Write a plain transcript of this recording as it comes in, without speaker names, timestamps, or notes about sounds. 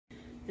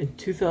In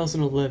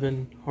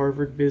 2011,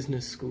 Harvard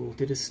Business School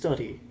did a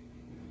study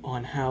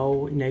on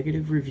how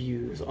negative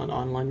reviews on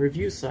online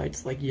review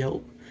sites like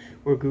Yelp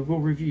or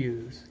Google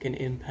Reviews can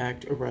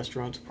impact a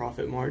restaurant's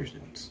profit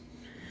margins.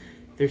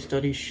 Their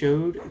study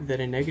showed that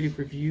a negative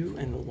review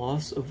and the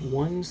loss of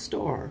 1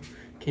 star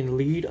can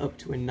lead up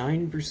to a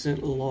 9%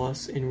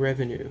 loss in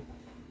revenue.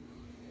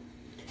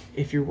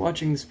 If you're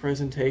watching this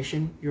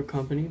presentation, your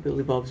company,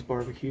 Billy Bob's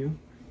Barbecue,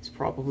 is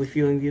probably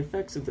feeling the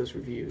effects of those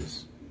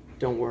reviews.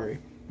 Don't worry,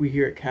 we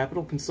here at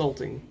Capital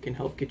Consulting can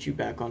help get you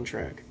back on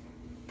track.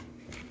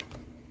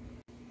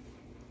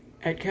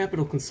 At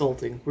Capital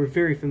Consulting, we're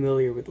very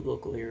familiar with the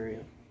local area.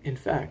 In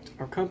fact,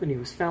 our company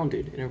was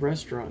founded in a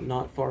restaurant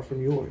not far from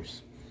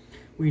yours.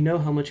 We know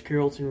how much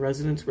Carrollton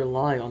residents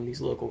rely on these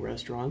local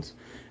restaurants,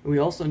 and we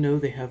also know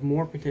they have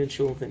more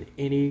potential than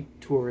any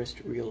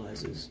tourist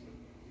realizes.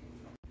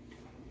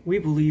 We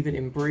believe in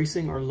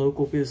embracing our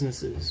local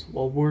businesses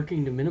while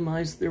working to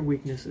minimize their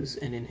weaknesses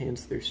and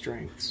enhance their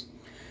strengths.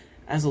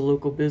 As a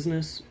local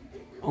business,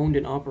 owned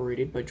and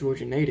operated by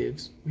Georgia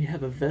natives, we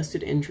have a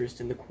vested interest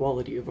in the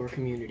quality of our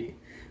community.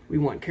 We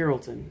want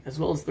Carrollton, as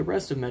well as the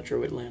rest of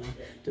Metro Atlanta,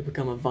 to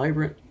become a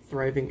vibrant,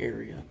 thriving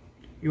area.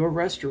 Your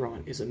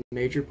restaurant is a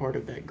major part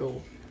of that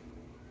goal.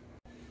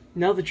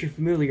 Now that you're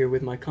familiar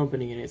with my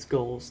company and its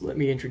goals, let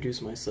me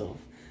introduce myself.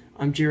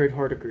 I'm Jared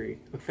Hardigree,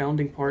 a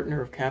founding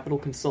partner of Capital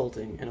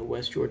Consulting and a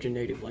West Georgia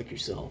native like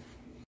yourself.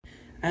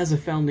 As a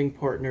founding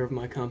partner of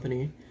my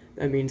company,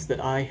 that means that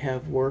I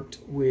have worked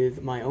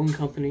with my own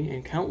company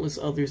and countless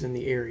others in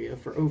the area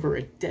for over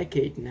a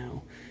decade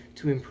now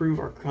to improve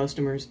our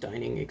customers'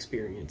 dining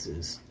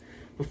experiences.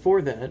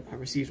 Before that, I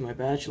received my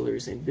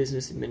bachelor's in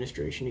business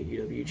administration at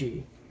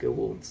UWG. Go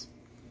Wolves!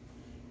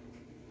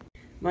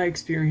 My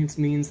experience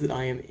means that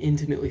I am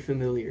intimately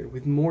familiar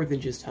with more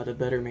than just how to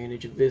better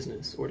manage a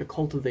business or to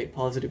cultivate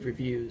positive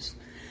reviews.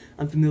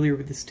 I'm familiar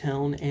with this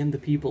town and the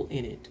people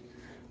in it.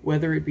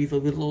 Whether it be the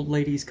little old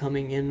ladies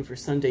coming in for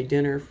Sunday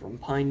dinner from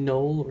Pine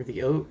Knoll or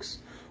the Oaks,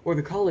 or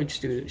the college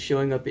students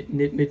showing up at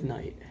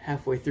midnight,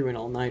 halfway through an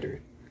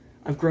all-nighter.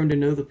 I've grown to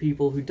know the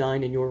people who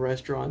dine in your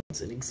restaurants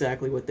and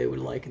exactly what they would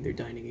like in their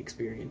dining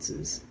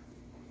experiences.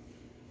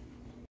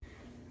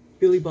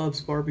 Billy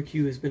Bob's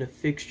Barbecue has been a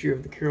fixture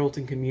of the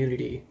Carrollton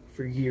community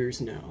for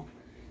years now.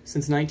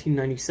 Since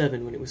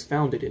 1997, when it was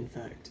founded, in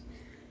fact.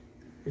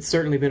 It's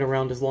certainly been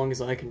around as long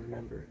as I can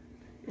remember.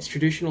 Its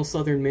traditional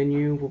southern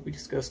menu will be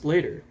discussed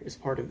later as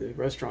part of the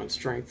restaurant's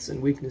strengths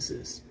and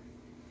weaknesses.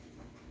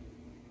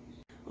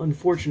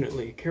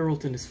 Unfortunately,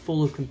 Carrollton is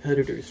full of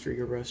competitors for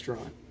your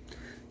restaurant.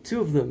 2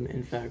 of them,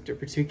 in fact, are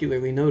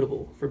particularly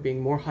notable for being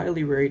more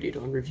highly rated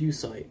on review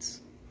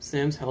sites,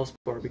 Sam's House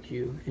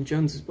Barbecue and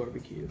Jones's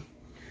Barbecue.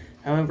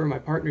 However, my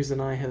partners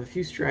and I have a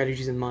few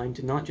strategies in mind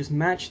to not just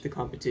match the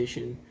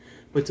competition,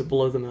 but to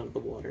blow them out of the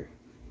water.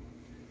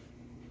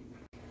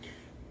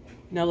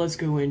 Now let's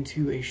go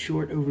into a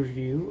short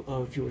overview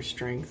of your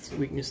strengths,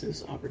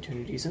 weaknesses,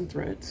 opportunities, and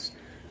threats.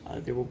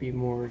 There will be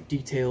more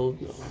detailed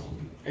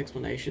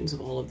explanations of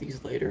all of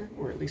these later,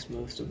 or at least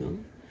most of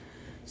them.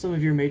 Some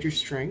of your major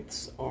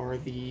strengths are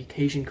the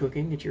Cajun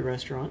cooking at your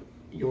restaurant,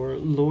 your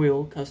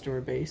loyal customer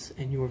base,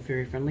 and your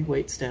very friendly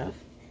waitstaff.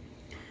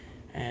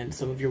 And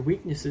some of your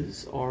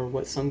weaknesses are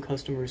what some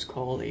customers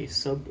call a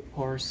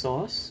subpar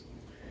sauce,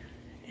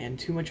 and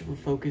too much of a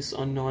focus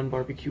on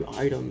non-barbecue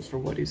items for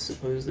what is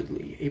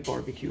supposedly a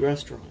barbecue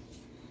restaurant.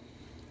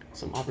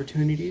 Some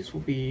opportunities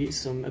will be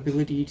some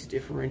ability to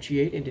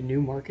differentiate into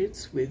new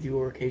markets with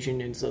your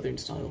Cajun and Southern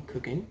style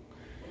cooking.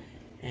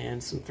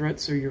 And some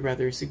threats are your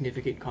rather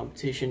significant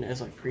competition,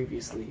 as I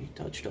previously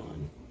touched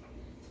on.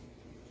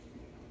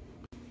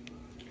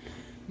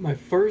 My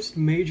first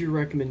major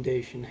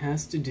recommendation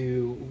has to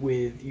do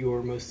with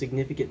your most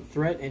significant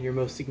threat and your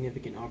most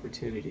significant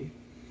opportunity.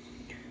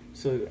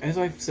 So, as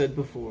I've said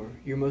before,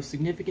 your most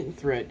significant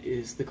threat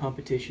is the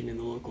competition in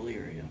the local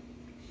area.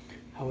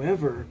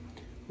 However,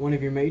 one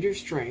of your major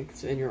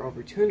strengths and your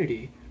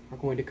opportunity are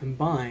going to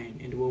combine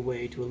into a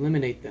way to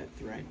eliminate that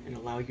threat and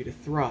allow you to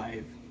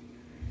thrive,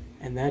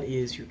 and that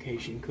is your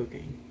Cajun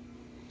cooking.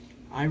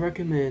 I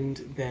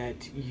recommend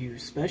that you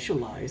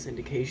specialize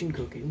in Cajun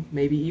cooking,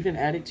 maybe even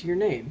add it to your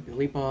name,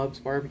 Billy Bob's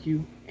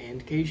Barbecue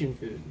and Cajun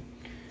Food,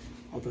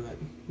 although that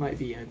might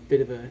be a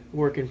bit of a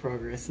work in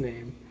progress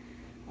name.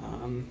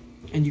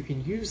 And you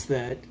can use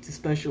that to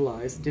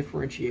specialize,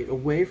 differentiate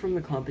away from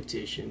the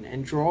competition,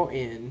 and draw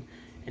in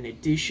an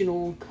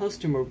additional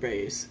customer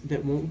base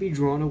that won't be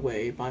drawn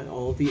away by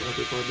all the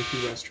other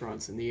barbecue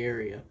restaurants in the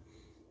area.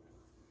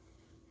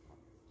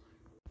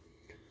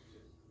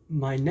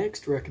 My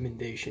next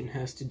recommendation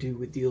has to do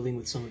with dealing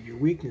with some of your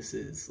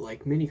weaknesses.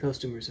 Like many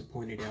customers have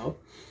pointed out,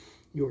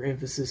 your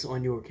emphasis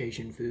on your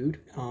Cajun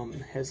food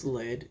has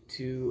led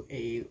to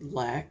a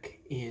lack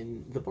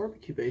in the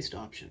barbecue-based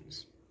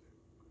options.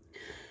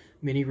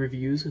 Many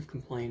reviews have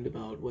complained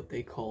about what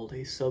they called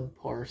a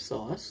subpar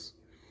sauce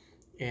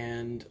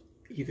and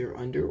either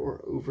under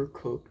or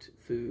overcooked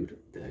food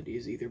that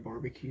is either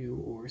barbecue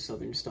or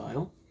Southern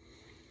style.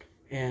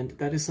 And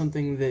that is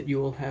something that you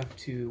will have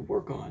to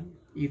work on,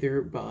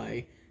 either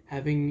by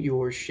having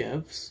your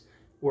chefs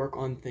work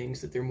on things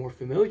that they're more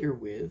familiar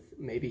with,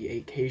 maybe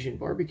a Cajun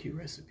barbecue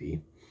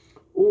recipe,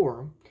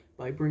 or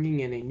by bringing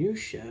in a new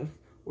chef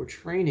or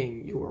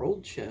training your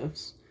old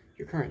chefs,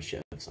 your current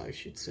chefs, I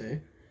should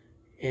say,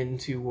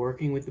 into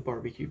working with the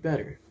barbecue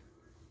better.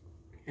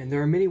 And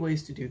there are many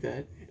ways to do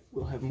that.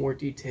 We'll have more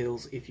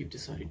details if you've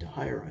decided to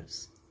hire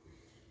us.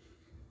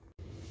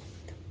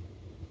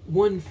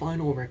 One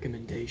final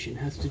recommendation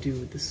has to do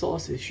with the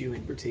sauce issue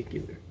in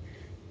particular.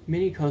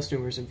 Many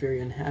customers are very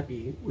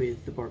unhappy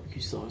with the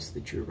barbecue sauce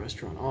that your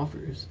restaurant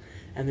offers,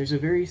 and there's a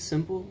very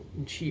simple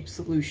and cheap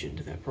solution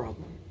to that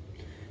problem.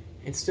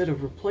 Instead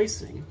of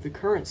replacing the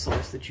current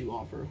sauce that you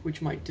offer,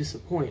 which might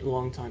disappoint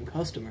longtime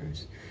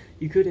customers,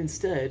 you could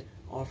instead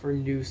offer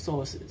new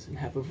sauces and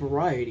have a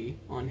variety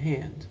on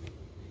hand.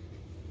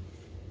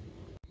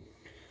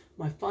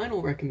 My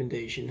final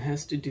recommendation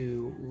has to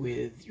do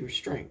with your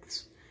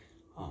strengths.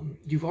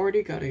 You've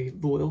already got a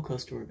loyal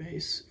customer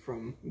base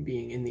from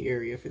being in the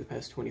area for the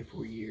past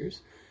 24 years,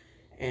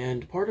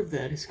 and part of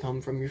that has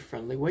come from your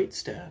friendly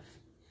waitstaff.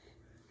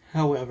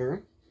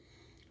 However,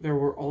 there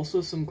were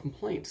also some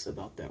complaints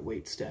about that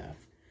waitstaff,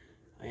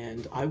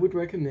 and I would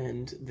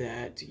recommend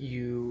that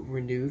you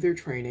renew their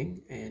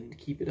training and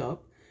keep it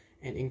up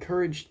and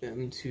encourage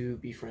them to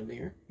be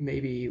friendlier,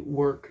 maybe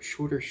work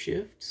shorter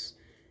shifts,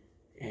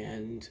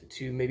 and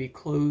to maybe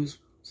close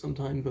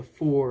sometime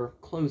before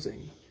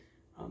closing.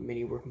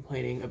 Many were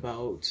complaining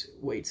about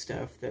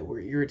waitstaff that were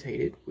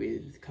irritated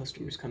with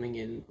customers coming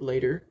in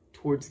later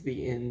towards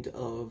the end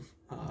of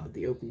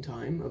the open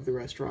time of the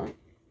restaurant.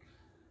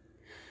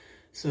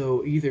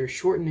 So either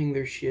shortening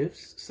their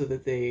shifts so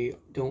that they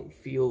don't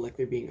feel like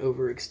they're being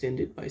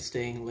overextended by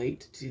staying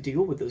late to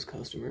deal with those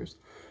customers,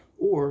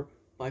 or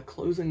by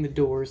closing the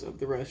doors of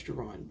the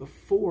restaurant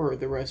before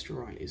the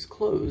restaurant is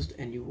closed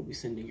and you will be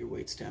sending your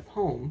waitstaff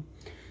home,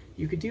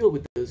 you could deal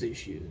with those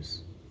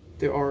issues.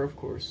 There are, of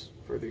course,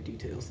 further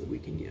details that we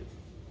can give.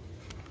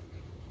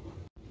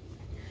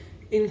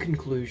 In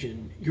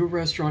conclusion, your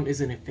restaurant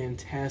is in a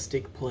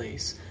fantastic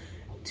place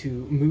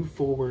to move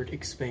forward,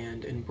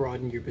 expand, and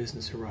broaden your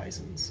business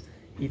horizons,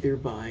 either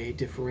by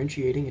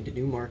differentiating into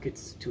new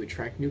markets to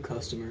attract new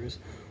customers,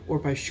 or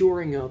by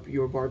shoring up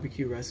your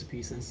barbecue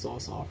recipes and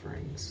sauce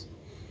offerings.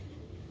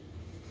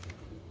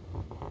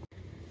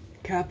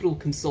 Capital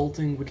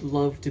Consulting would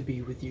love to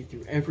be with you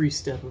through every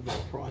step of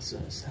that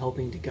process,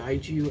 helping to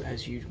guide you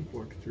as you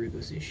work through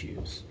those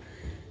issues.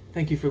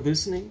 Thank you for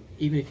listening.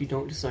 Even if you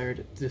don't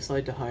decide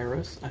to hire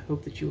us, I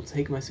hope that you'll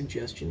take my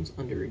suggestions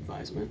under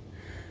advisement.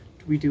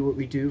 We do what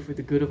we do for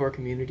the good of our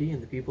community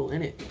and the people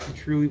in it, and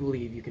truly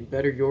believe you can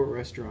better your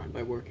restaurant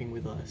by working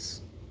with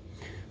us.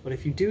 But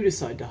if you do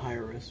decide to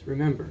hire us,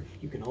 remember,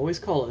 you can always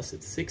call us at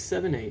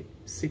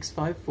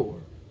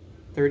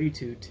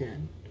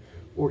 678-654-3210.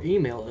 or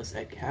email us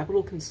at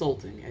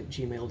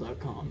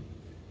capitalconsulting@gmail.com.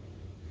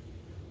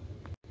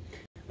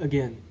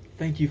 Again,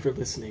 thank you for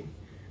listening.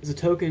 As a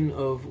token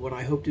of what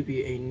I hope to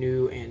be a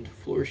new and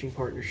flourishing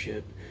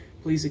partnership,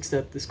 please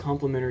accept this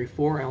complimentary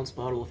 4-ounce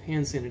bottle of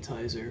hand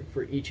sanitizer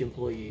for each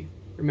employee.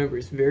 Remember,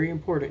 it's very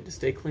important to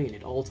stay clean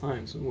at all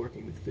times when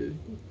working with food.